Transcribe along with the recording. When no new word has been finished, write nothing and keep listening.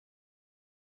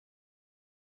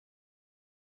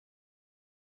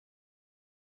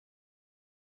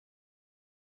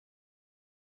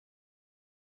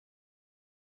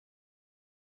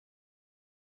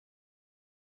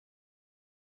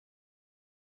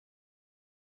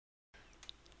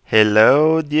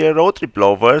Hello, dear road trip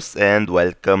lovers, and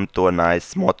welcome to a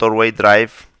nice motorway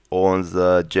drive on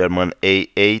the German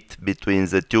A8 between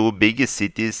the two biggest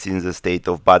cities in the state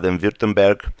of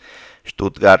Baden-Württemberg,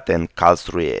 Stuttgart and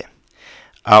Karlsruhe.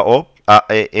 Our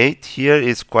A8 here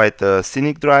is quite a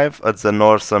scenic drive at the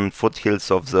northern foothills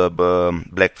of the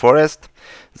Black Forest.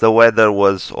 The weather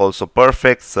was also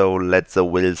perfect, so let the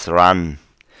wheels run.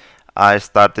 I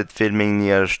started filming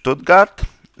near Stuttgart,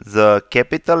 the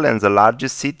capital and the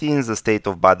largest city in the state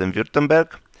of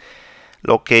Baden-Württemberg,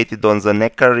 located on the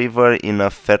Neckar River in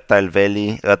a fertile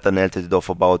valley at an altitude of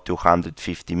about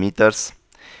 250 meters.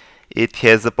 It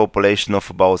has a population of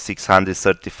about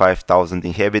 635,000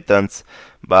 inhabitants,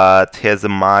 but has a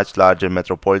much larger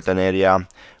metropolitan area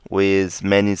with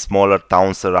many smaller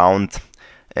towns around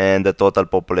and a total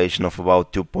population of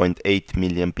about 2.8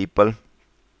 million people.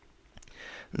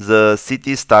 The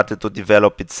city started to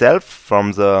develop itself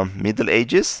from the Middle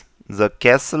Ages. The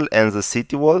castle and the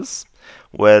city walls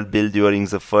were built during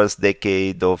the first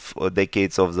decades of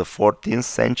the 14th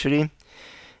century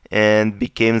and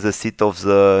became the seat of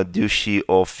the Duchy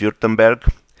of Württemberg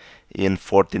in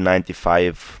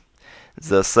 1495.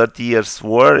 The 30 Years'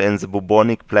 War and the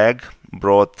bubonic plague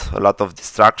brought a lot of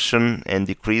destruction and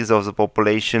decrease of the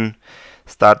population,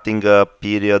 starting a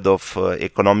period of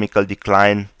economical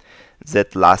decline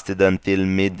that lasted until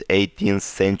mid-18th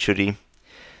century.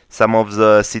 Some of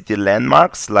the city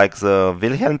landmarks, like the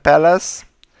Wilhelm Palace,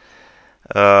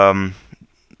 the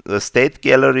State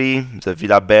Gallery, the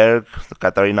Villa Berg, the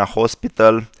Katharina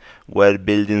Hospital, were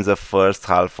built in the first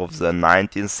half of the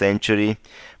 19th century,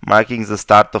 marking the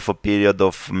start of a period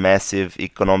of massive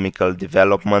economical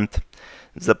development.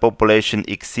 The population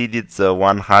exceeded the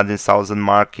 100,000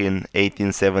 mark in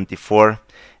 1874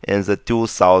 and the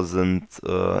 2,000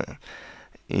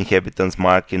 inhabitants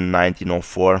mark in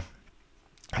 1904.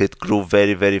 It grew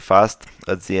very fast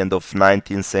at the end of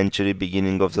 19th century,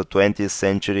 beginning of the 20th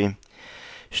century.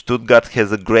 Stuttgart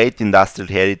has a great industrial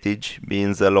heritage,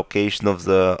 being the location of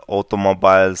the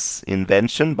automobile's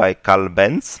invention by Karl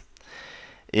Benz,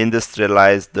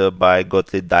 industrialized by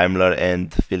Gottlieb Daimler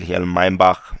and Wilhelm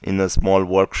Meinbach in a small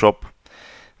workshop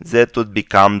that would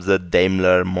become the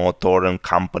Daimler Motoren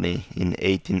Company in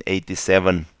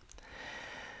 1887.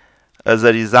 As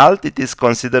a result, it is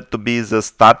considered to be the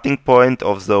starting point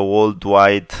of the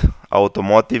worldwide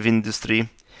automotive industry,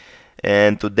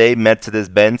 and today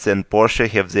Mercedes-Benz and Porsche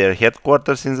have their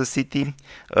headquarters in the city,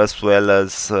 as well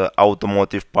as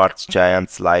automotive parts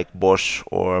giants like Bosch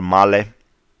or Mahle.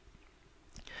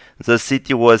 The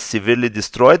city was severely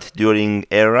destroyed during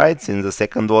air raids in the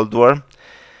Second World War.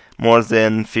 More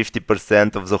than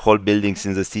 50% of the whole buildings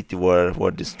in the city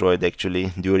were destroyed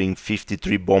actually during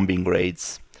 53 bombing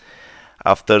raids.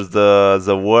 After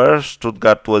the war,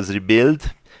 Stuttgart was rebuilt,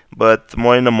 but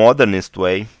more in a modernist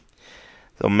way.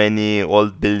 So many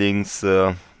old buildings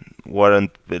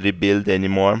weren't rebuilt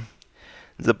anymore.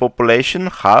 The population,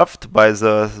 halved by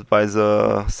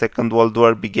the Second World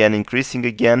War, began increasing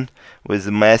again with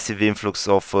a massive influx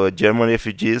of German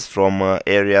refugees from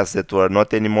areas that were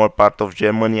not anymore part of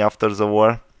Germany after the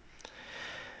war.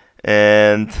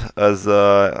 And as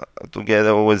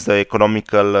together with the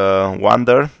economical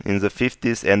wonder in the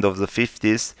 50s, end of the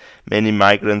 50s, many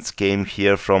migrants came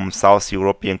here from South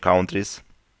European countries.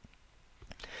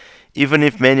 Even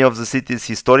if many of the city's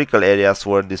historical areas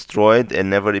were destroyed and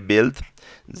never rebuilt,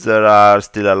 there are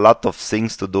still a lot of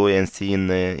things to do and see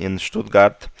in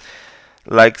Stuttgart,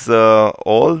 like the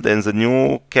old and the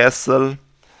new castle,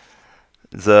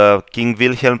 the King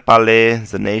Wilhelm Palais,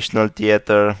 the National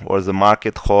Theatre, or the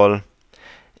Market Hall.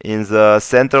 In the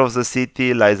center of the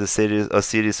city lies a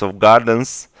series of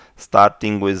gardens,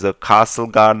 starting with the Castle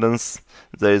Gardens.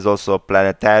 There is also a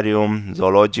planetarium,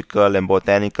 zoological and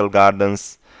botanical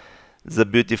gardens. The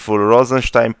beautiful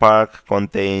Rosenstein Park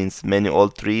contains many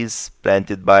old trees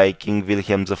planted by King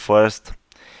Wilhelm I.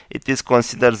 It is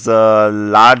considered the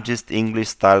largest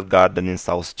English-style garden in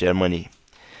South Germany.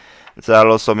 There are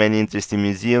also many interesting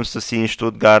museums to see in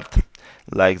Stuttgart,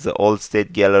 like the Old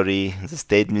State Gallery, the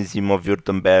State Museum of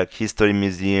Württemberg, History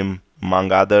Museum,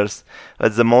 among others.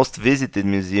 But the most visited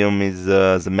museum is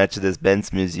the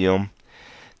Mercedes-Benz Museum,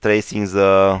 tracing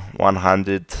the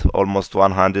almost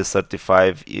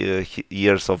 135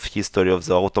 years of history of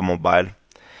the automobile.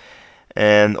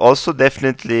 And also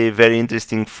definitely very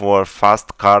interesting for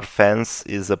fast car fans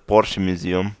is the Porsche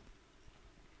Museum.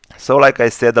 So like I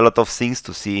said, a lot of things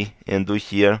to see and do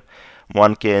here.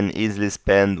 One can easily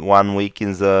spend 1 week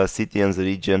in the city and the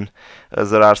region, as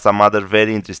there are some other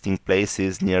very interesting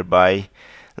places nearby,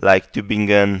 like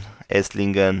Tübingen,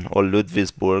 Esslingen or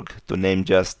Ludwigsburg, to name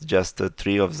just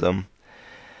 3 of them.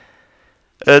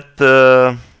 At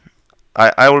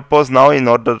I will pause now in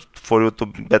order for you to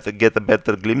get a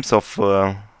better glimpse of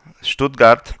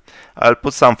Stuttgart. I'll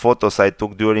put some photos I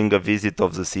took during a visit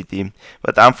of the city,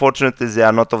 but unfortunately they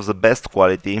are not of the best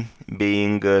quality,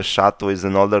 being shot with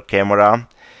an older camera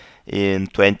in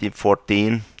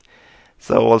 2014,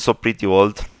 so also pretty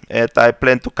old. And I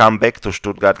plan to come back to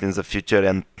Stuttgart in the future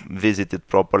and visit it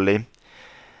properly.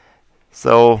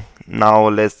 So now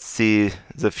let's see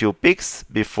the few pics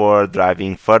before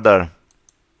driving further.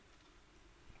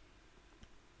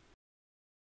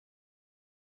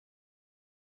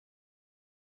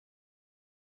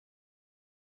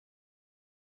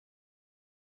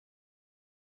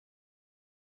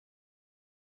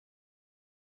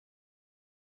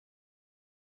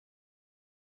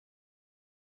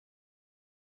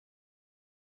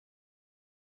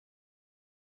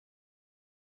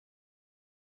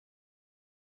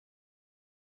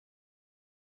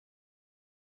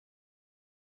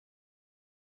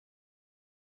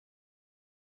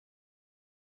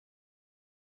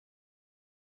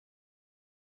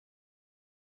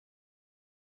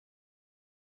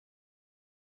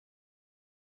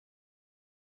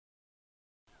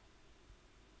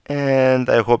 And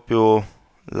I hope you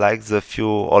like the few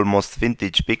almost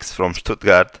vintage pics from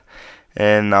Stuttgart.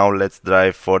 And now let's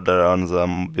drive further on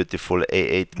the beautiful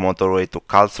A8 motorway to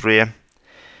Karlsruhe.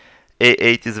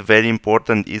 A8 is a very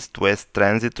important east-west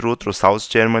transit route through South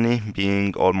Germany,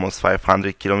 being almost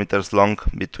 500 kilometers long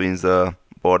between the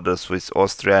borders with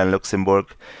Austria and Luxembourg.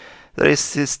 There is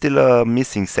still a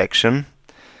missing section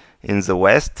in the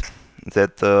west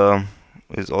that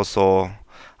is also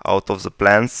out of the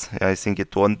plans. I think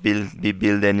it won't be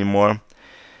built anymore.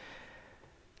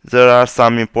 There are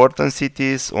some important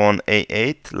cities on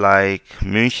A8 like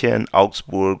München,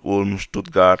 Augsburg, Ulm,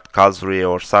 Stuttgart, Karlsruhe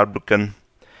or Saarbrücken.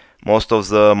 Most of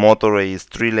the motorway is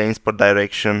 3 lanes per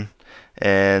direction,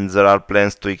 and there are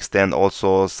plans to extend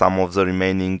also some of the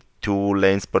remaining 2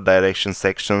 lanes per direction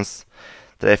sections.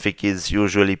 Traffic is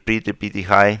usually pretty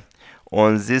high.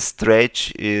 On this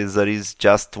stretch there is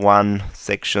just one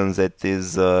section that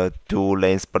is 2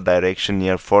 lanes per direction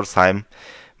near Pforzheim,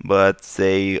 but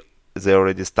they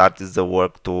already started the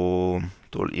work to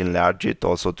enlarge it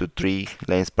also to 3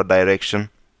 lanes per direction.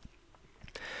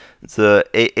 The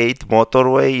A8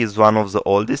 motorway is one of the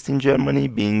oldest in Germany,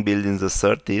 being built in the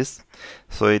 30s,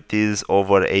 so it is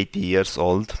over 80 years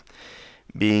old,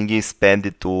 being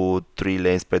expanded to 3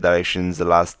 lanes per direction in the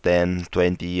last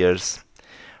 10-20 years.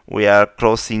 We are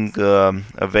crossing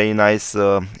a very nice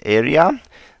area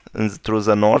through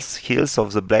the north hills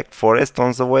of the Black Forest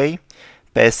on the way,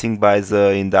 passing by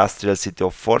the industrial city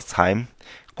of Pforzheim,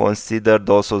 considered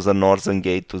also the northern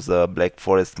gate to the Black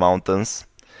Forest mountains.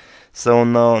 So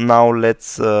now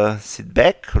let's sit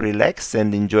back, relax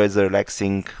and enjoy the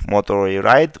relaxing motorway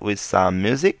ride with some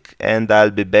music, and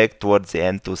I'll be back towards the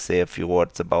end to say a few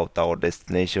words about our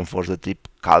destination for the trip,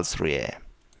 Karlsruhe.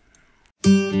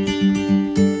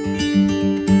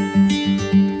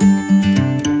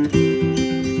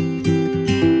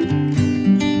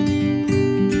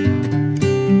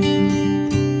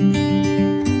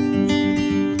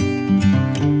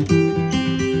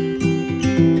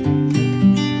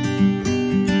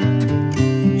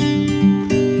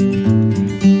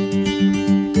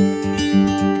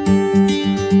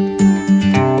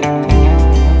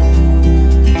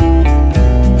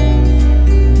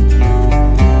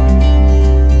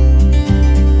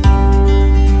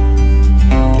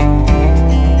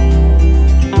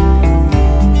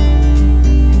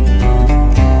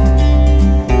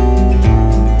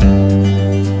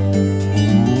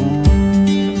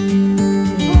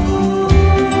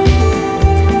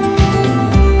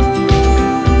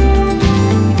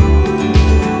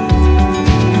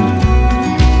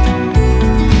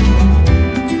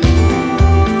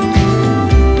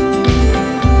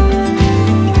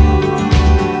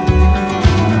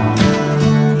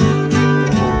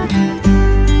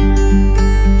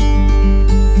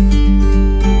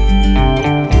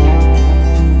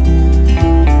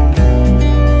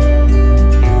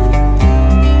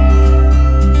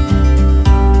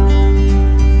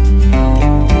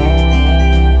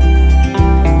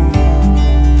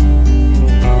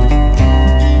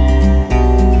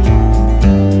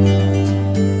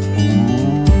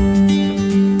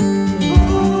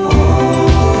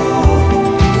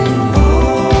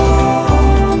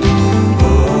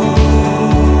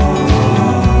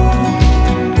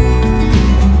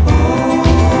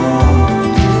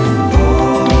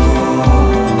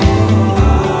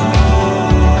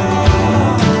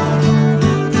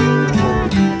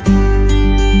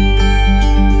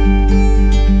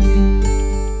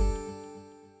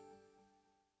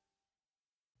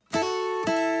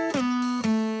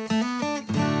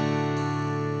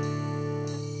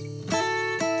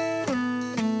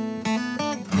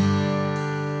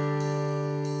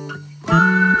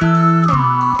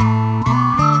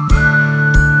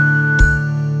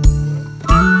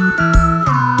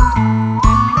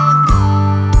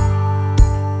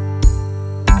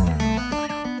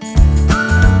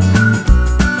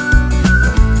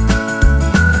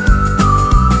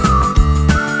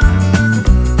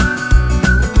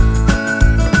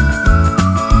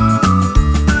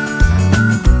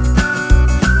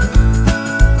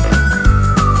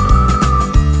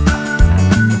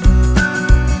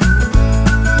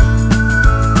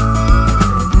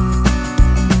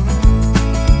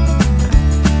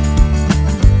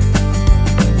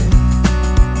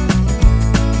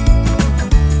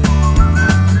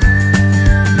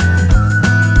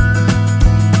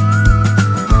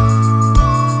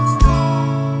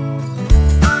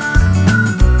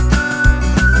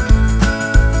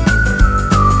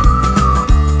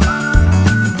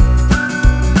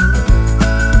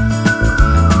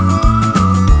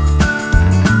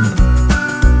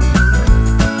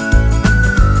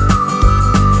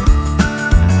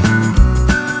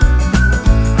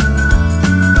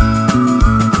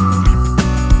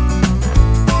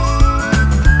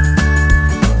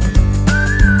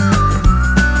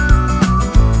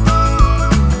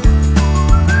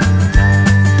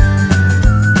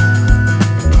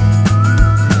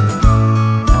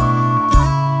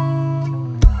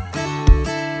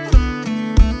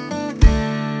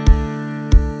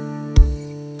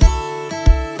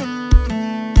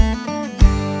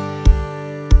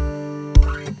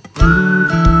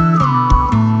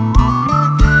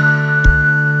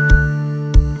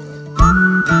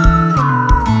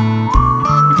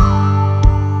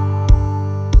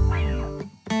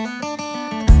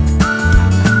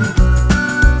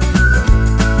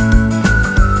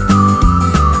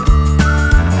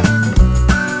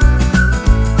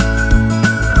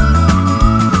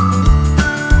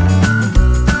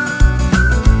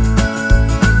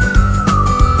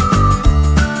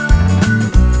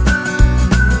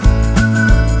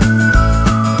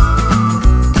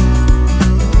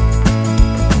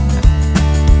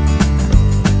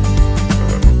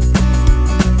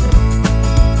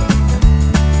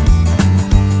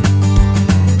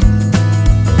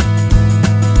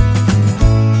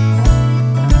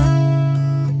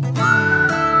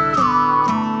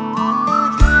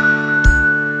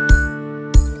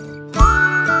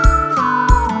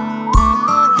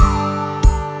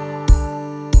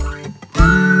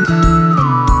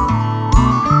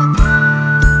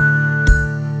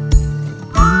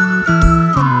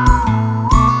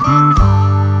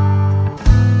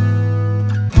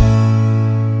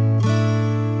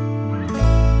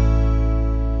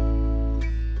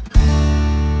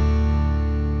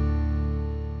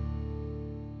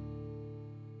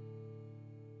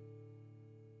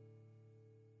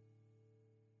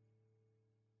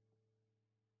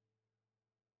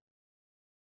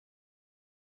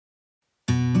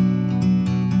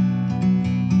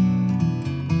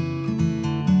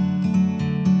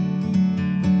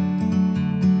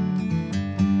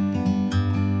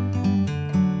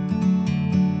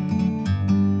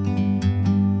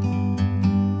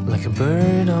 like a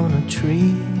bird on a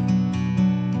tree.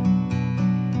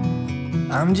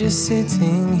 I'm just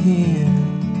sitting here,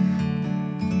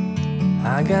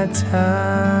 I got time,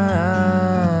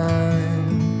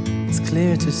 it's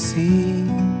clear to see.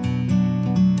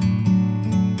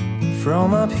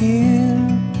 From up here,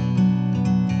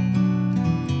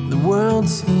 the world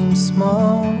seems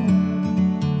small.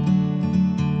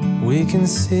 We can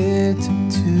sit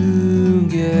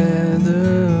together,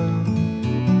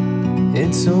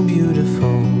 it's so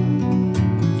beautiful,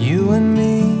 you and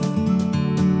me.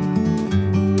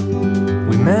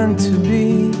 We meant to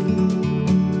be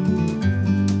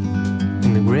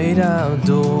in the great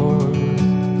outdoors,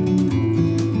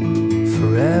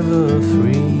 forever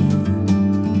free.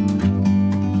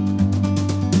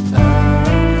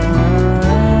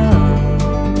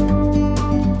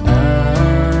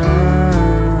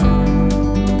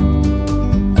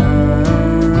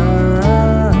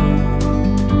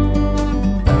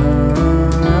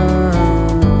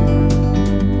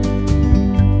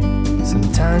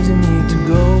 Sometimes you need to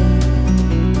go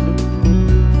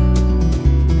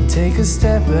and take a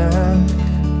step back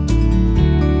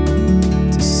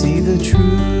to see the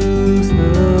truth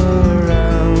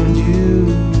around you.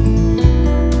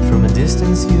 From a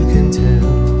distance you can tell.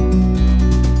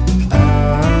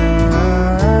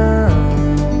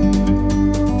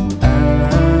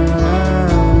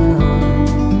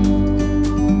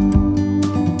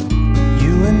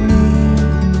 You and me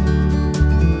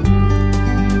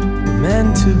were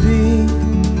meant to be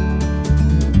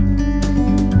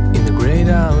in the great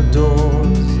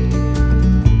outdoors,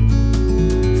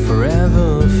 forever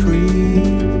free.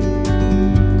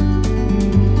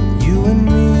 You and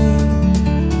me,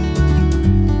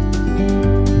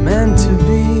 meant to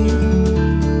be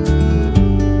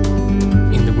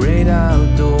in the great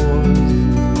outdoors,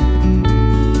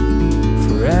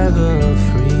 forever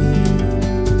free.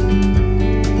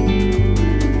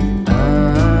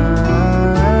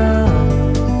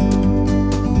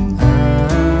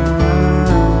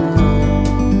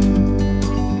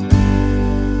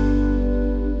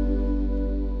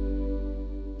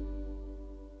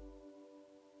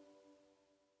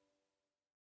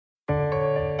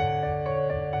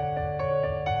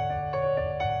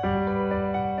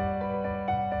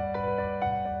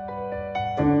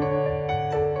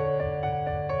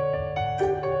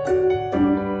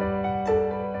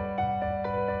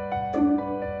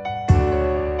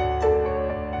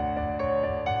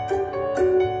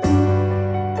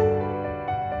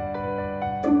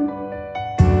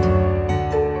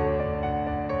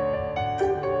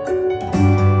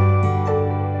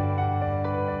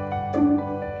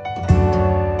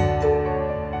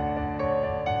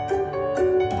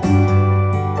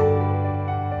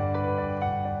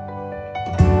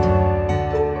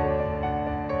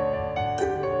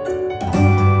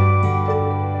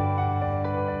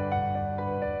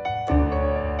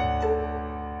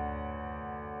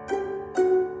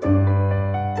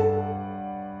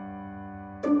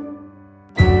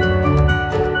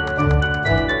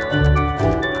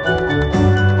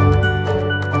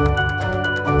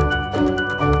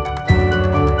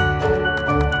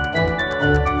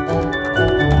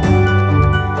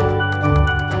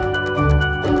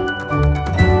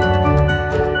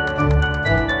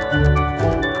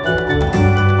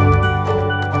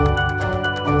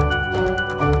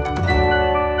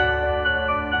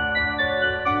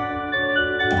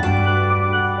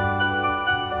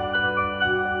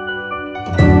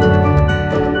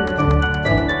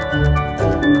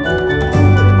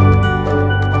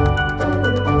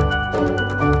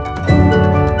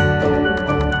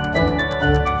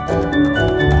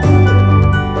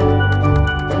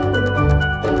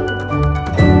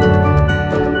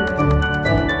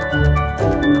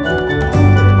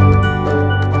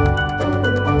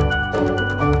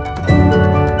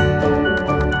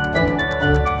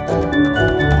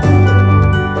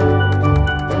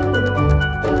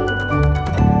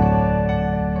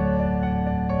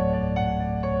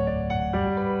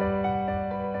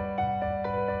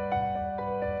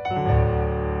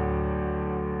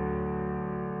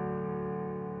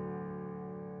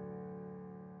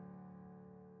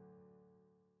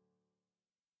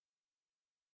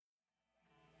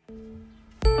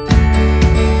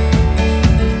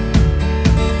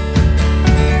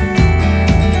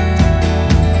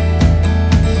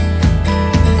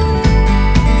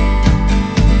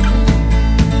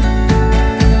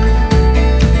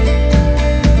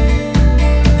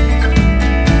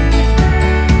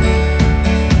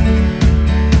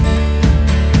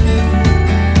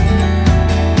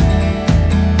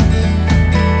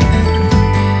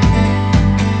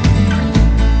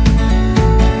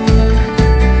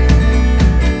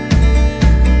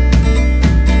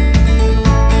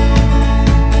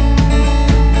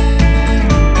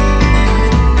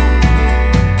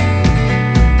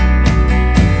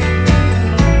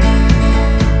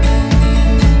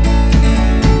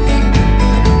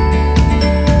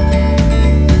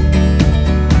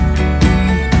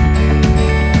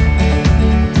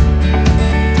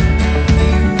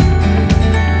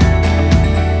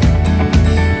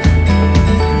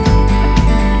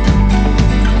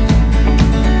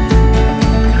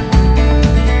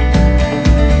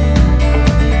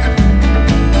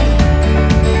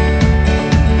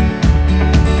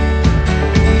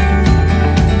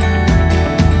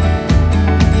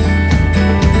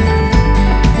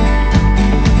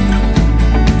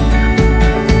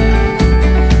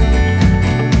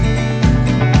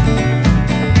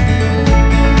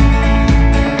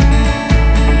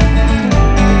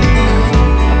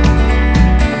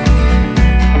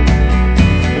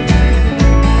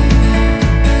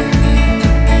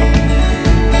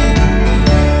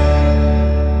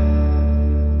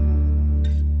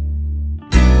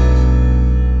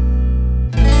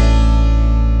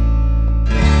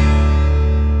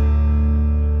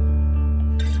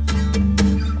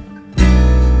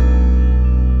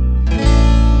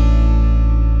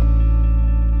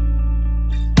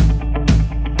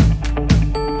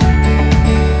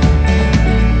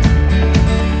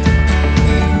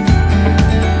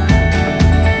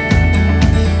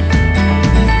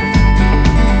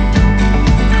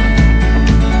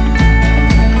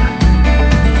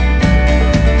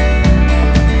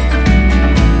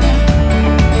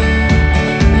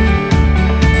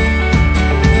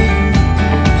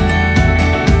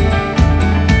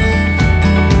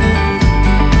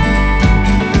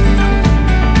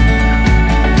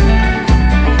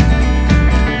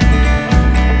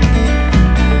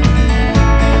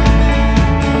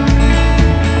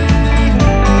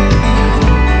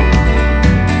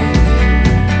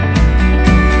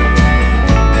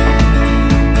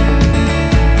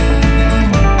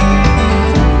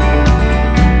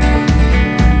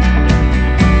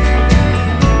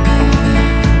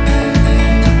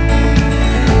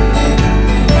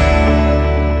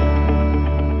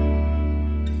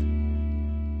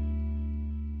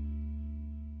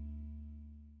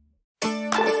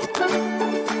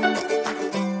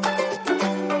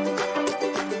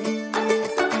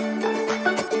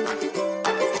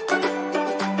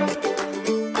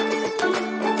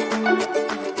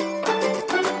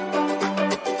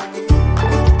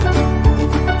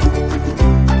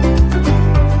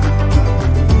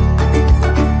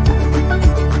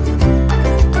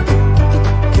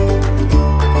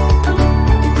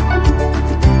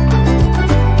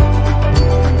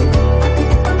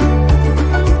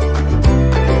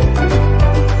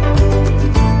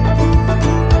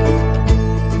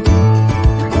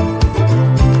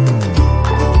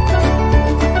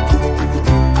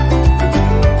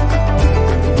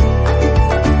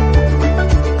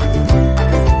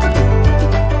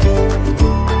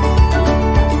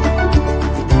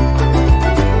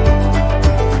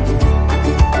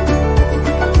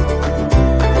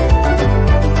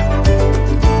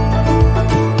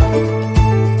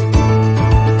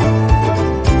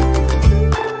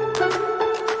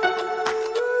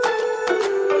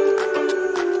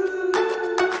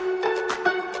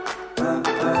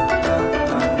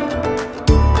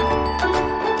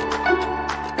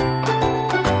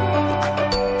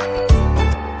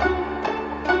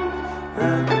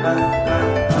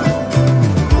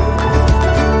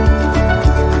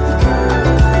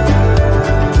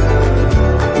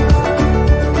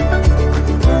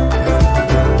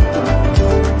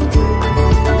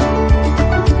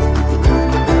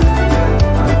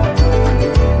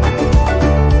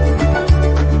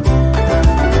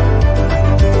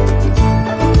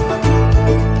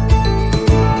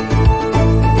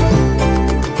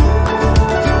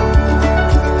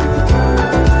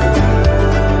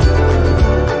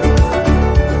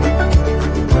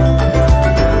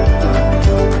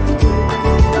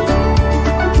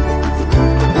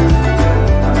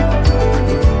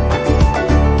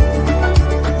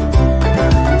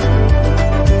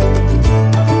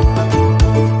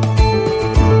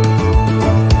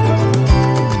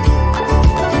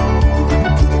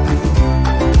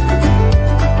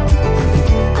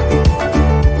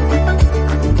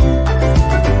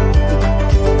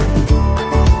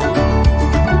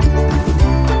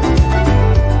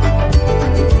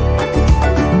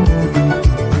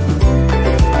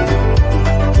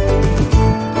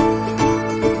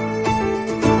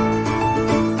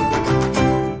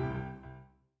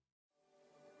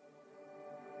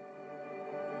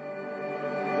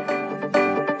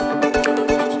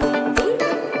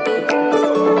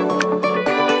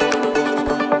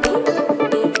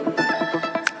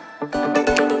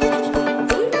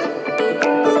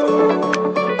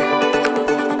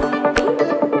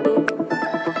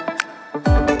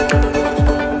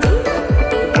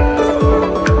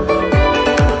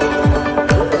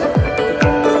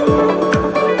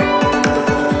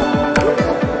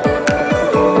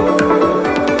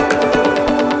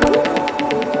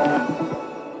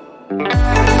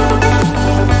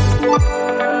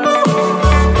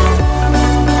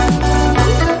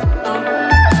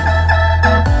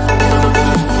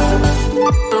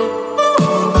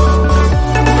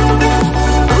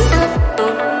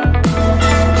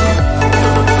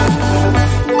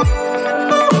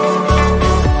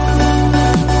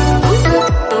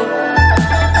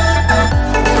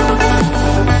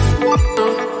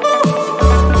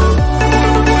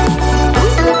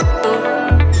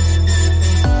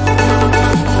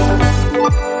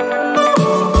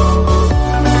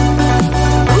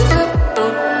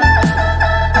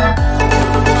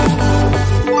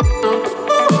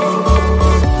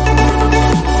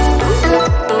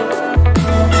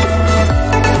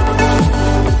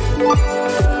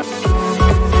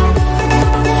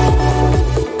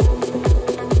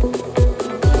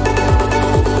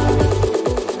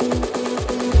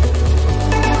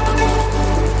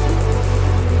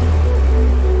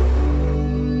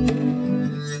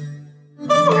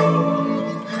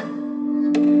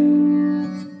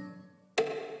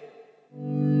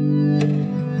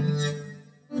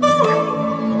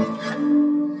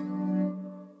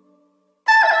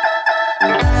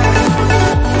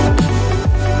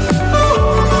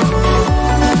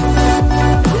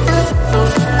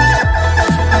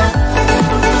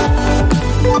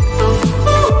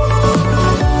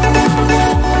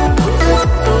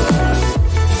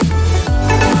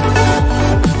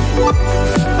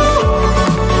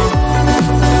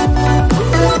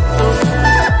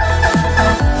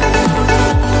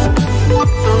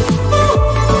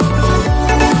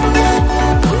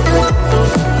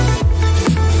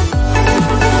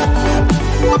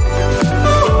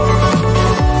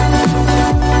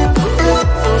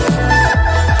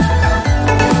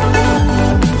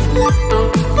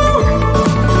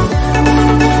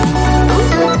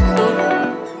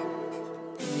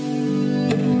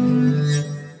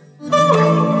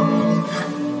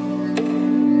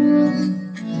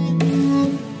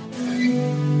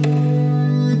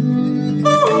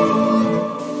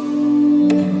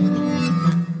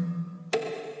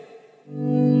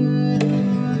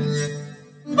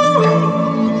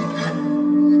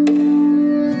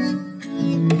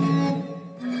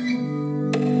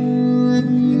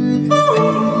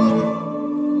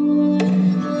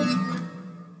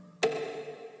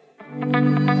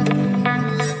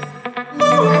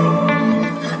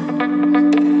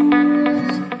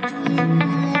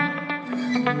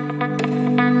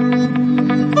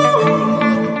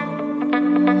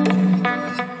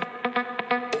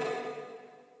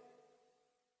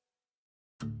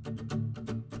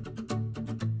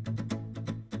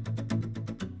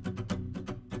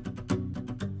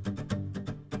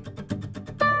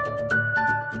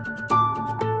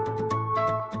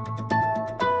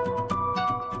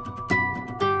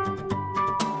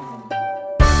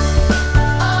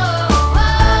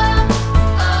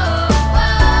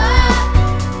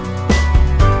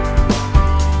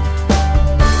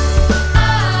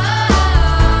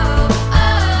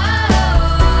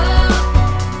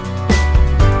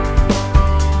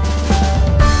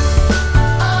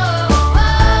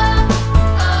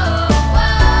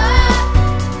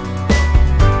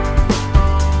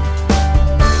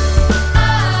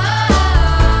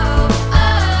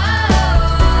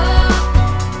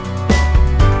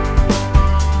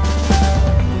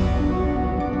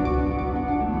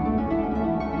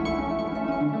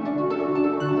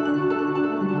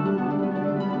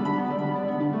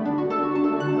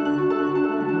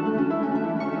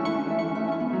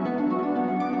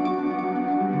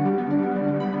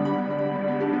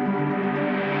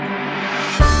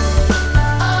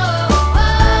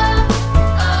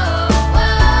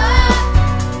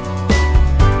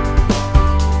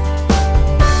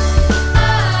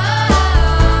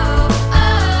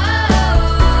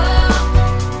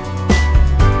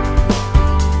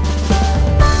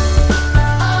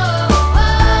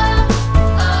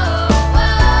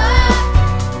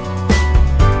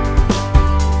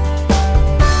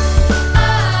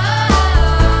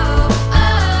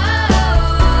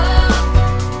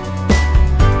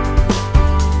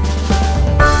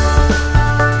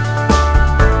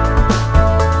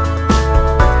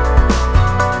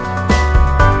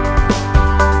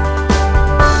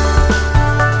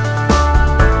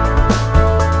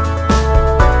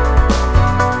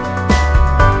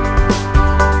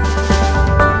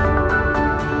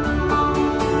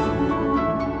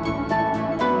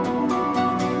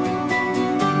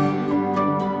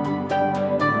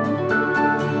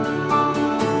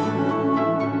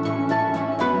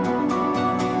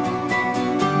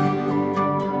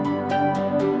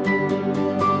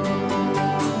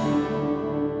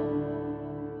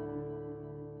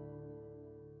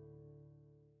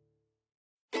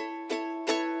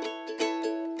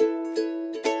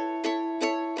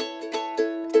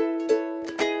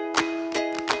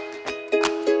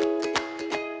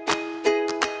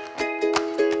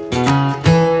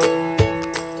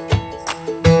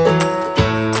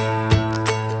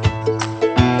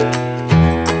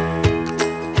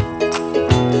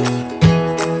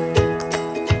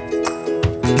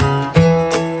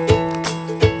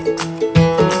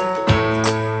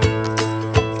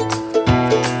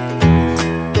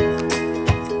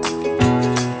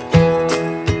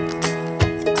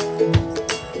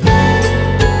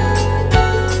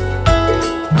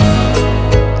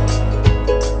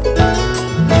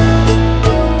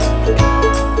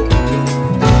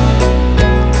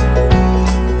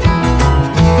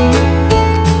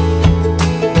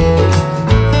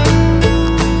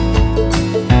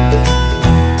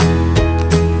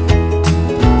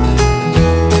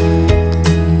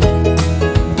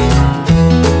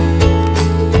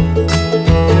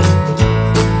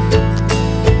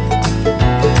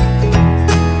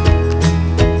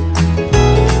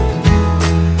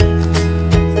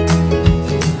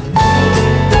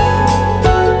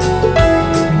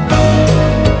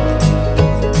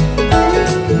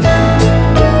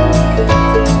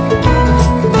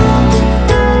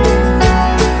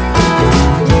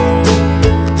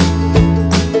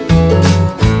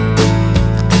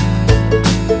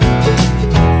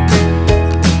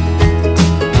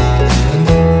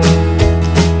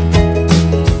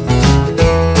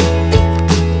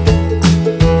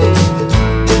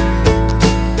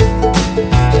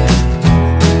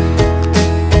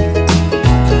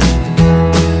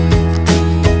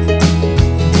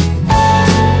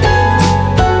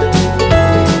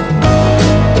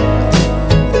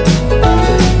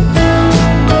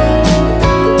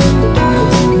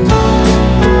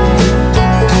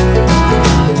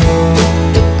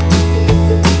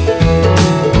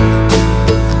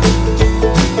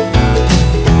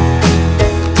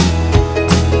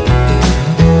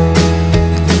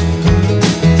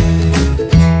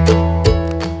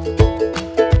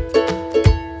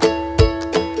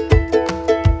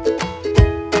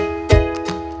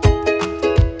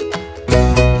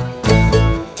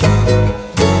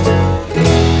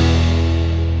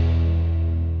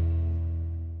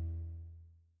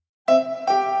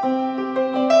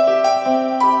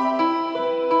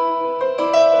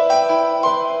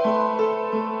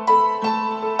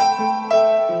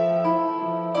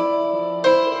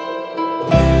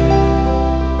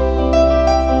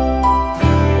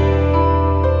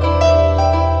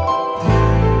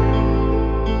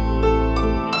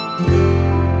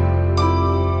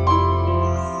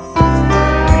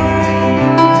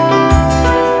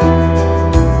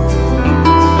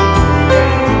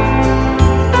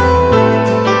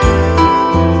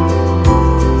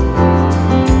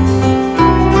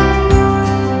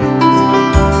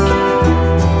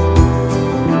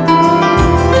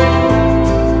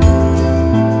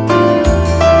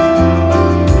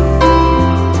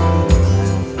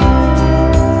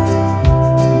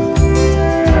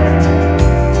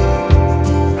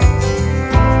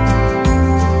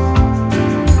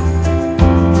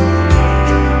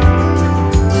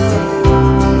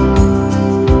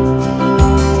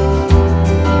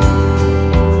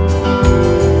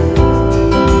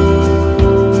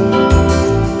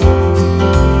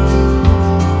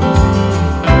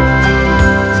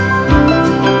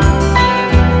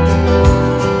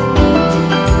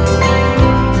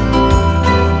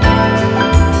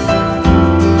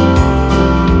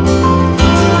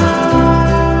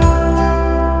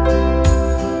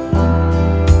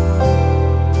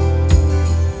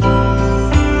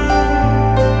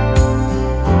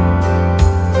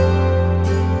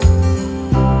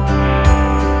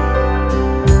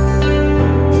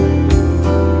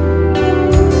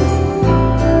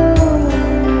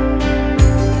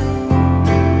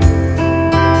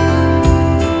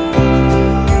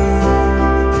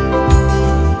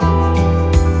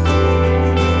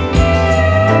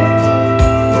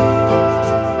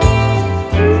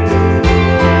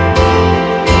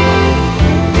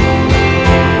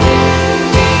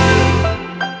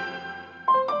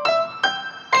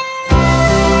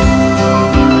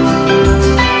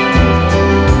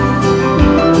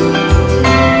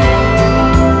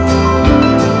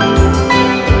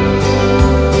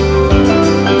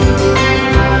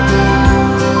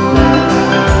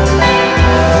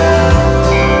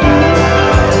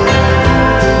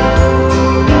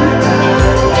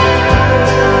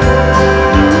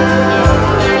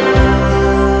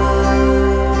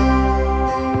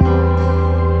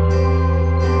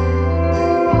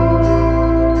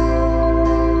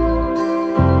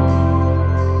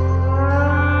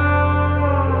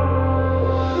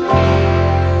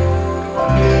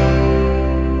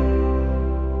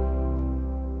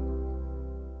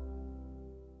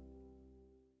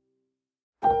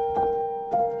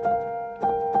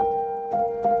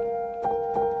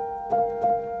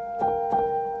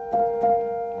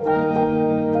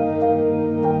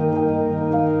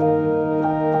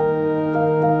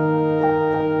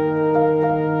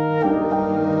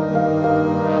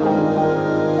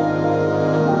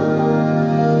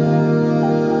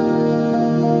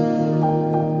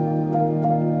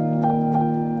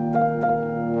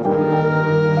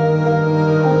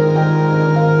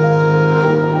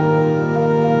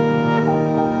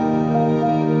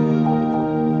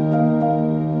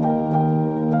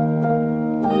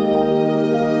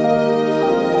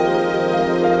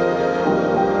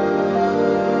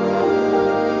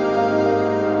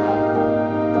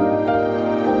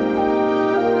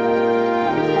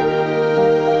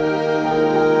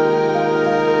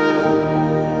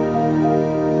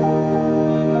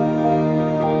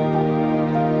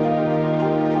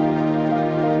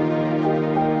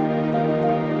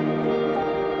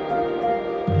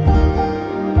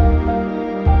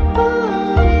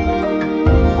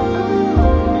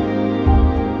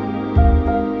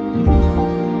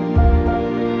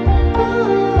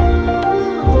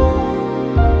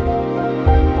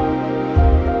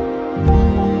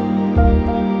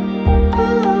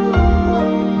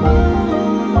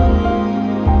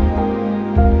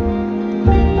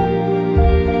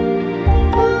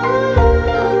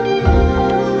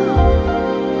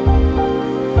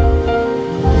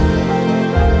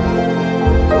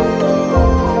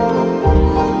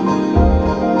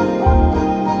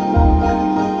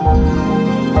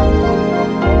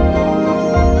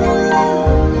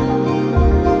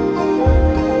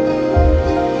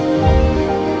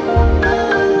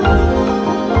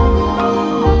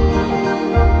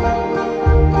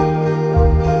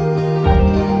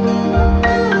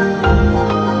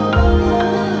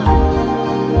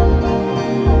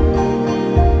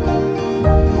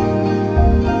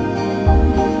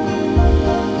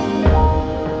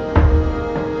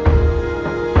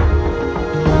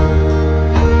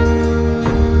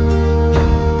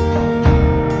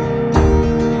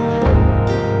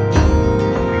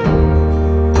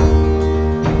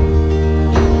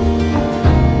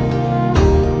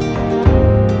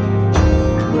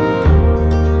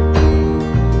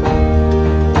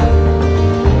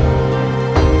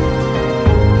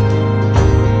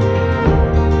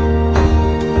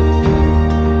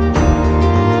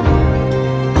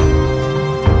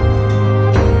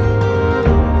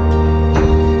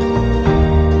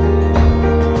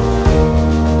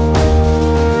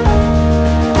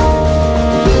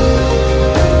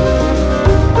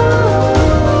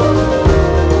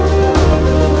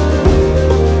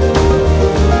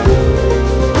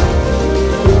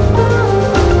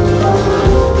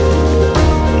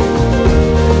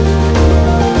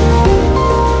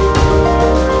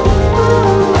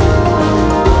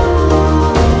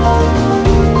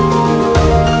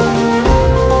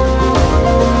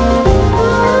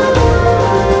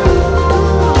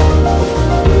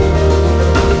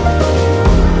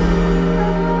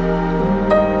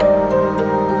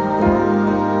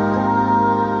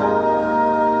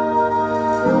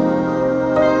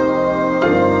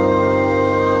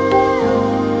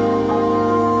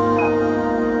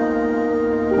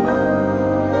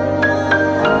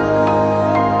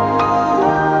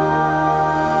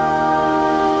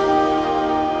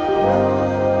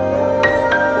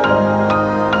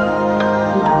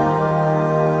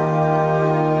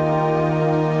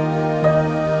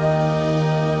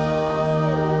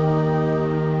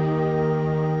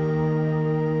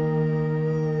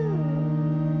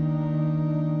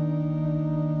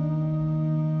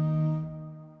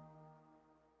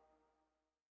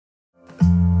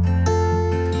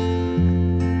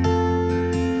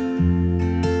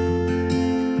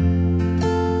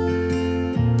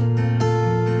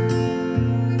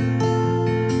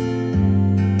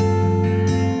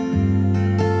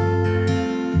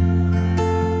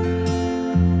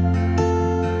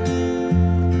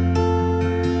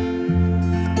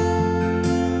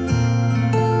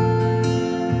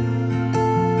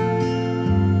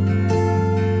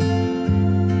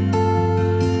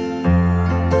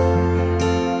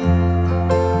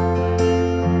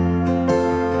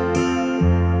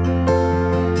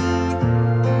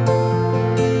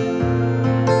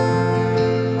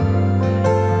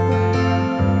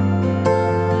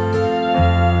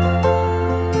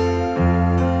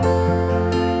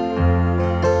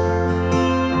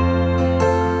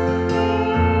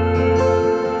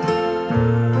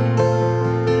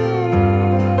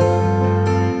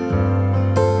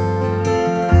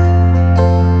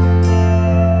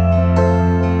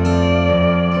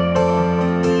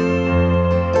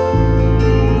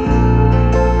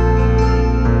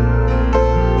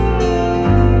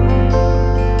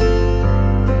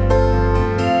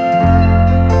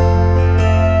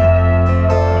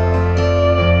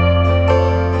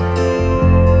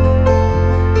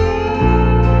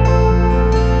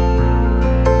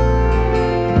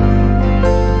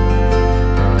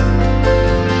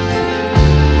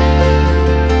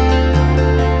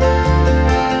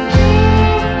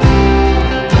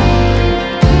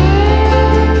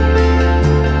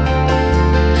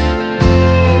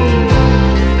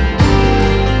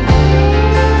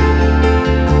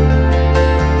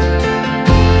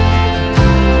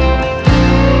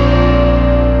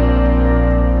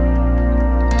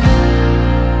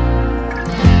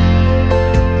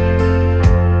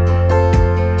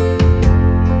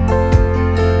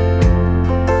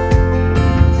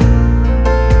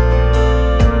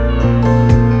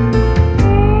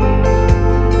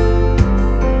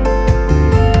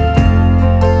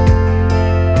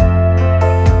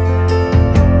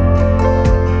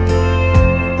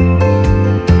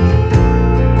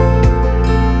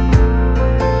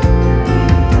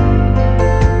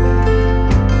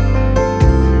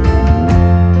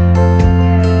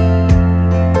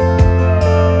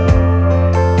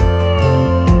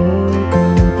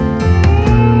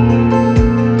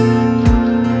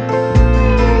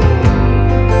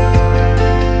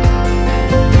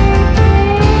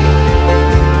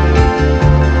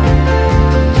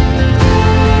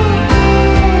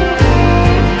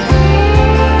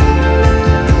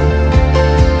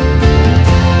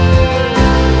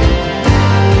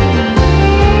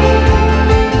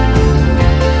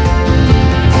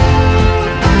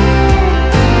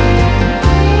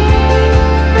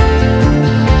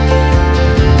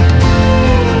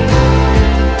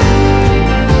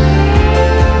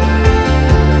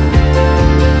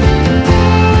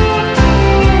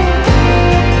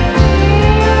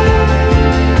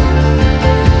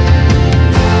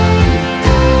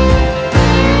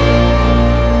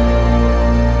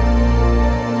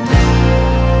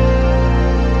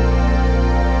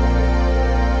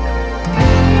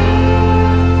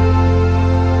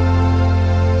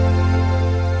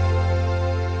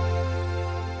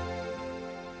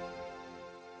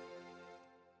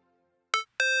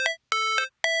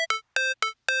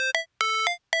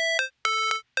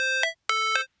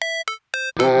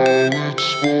 it's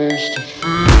supposed to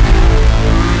feel.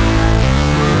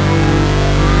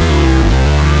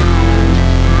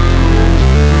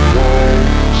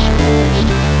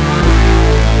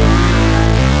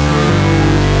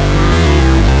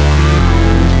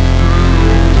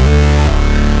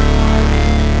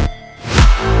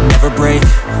 Never break,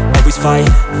 always fight,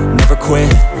 never quit,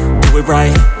 do it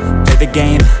right, play the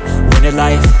game, win it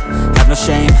life, have no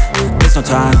shame, there's no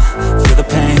time, feel the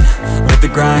pain, live the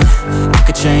grind, I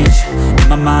could change, in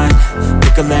my mind,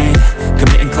 pick a lane,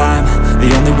 commit and climb, the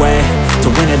only way to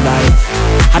win it life,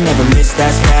 I never miss,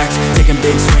 that's fact, taking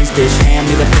big swings, bitch, hand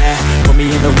me the bat, put me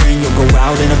in the ring, you'll go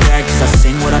out in a bag, cause I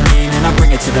sing what I mean and I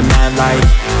bring it to the mad light,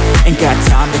 ain't got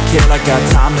time to kill, I got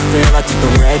time to feel, I took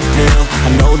the red pill, I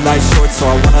know life's short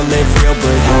so I wanna live real,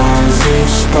 but how's it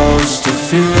supposed to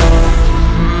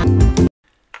feel?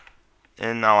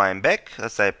 And now I'm back,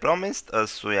 as I promised,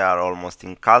 as we are almost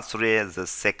in Karlsruhe, the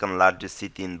second largest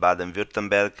city in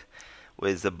Baden-Württemberg,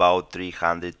 with about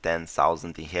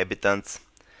 310,000 inhabitants.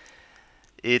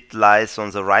 It lies on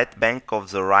the right bank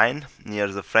of the Rhine, near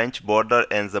the French border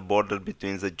and the border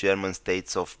between the German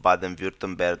states of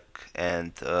Baden-Württemberg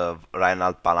and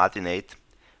Rheinland-Palatinate,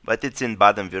 but it's in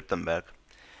Baden-Württemberg.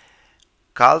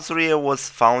 Karlsruhe was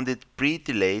founded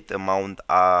pretty late among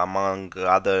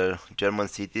other German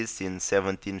cities in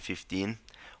 1715,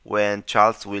 when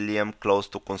Charles William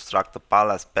closed to construct a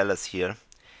palace here.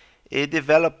 It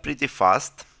developed pretty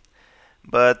fast,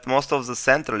 but most of the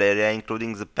central area,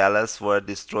 including the palace, were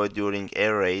destroyed during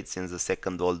air raids in the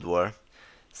Second World War.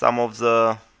 Some of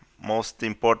the most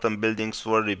important buildings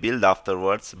were rebuilt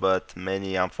afterwards, but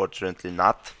many unfortunately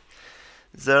not.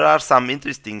 There are some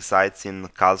interesting sites in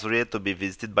Karlsruhe to be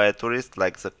visited by a tourist,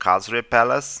 like the Karlsruhe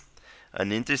Palace,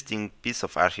 an interesting piece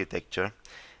of architecture,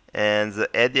 and the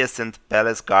adjacent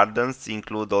palace gardens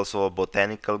include also a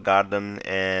botanical garden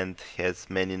and has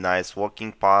many nice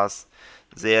walking paths.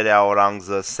 The area around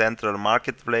the central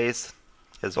marketplace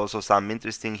has also some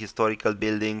interesting historical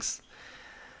buildings.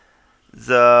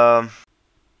 The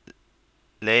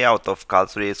layout of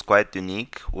Karlsruhe is quite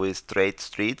unique, with straight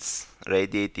streets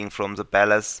radiating from the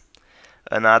palace.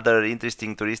 Another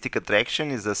interesting touristic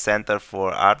attraction is the Center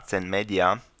for Arts and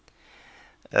Media.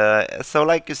 So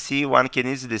like you see, one can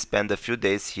easily spend a few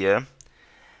days here.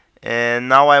 And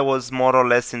now I was more or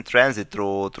less in transit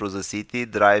through the city,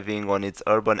 driving on its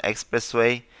urban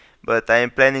expressway, but I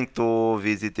am planning to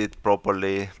visit it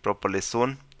properly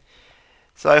soon.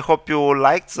 So I hope you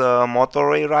liked the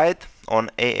motorway ride on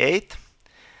A8,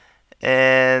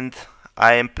 and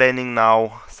I am planning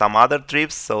now some other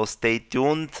trips, so stay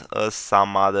tuned, as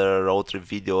some other road trip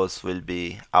videos will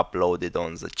be uploaded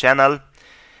on the channel.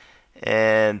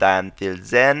 And until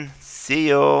then, see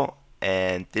you,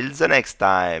 and till the next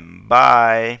time,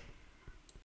 bye.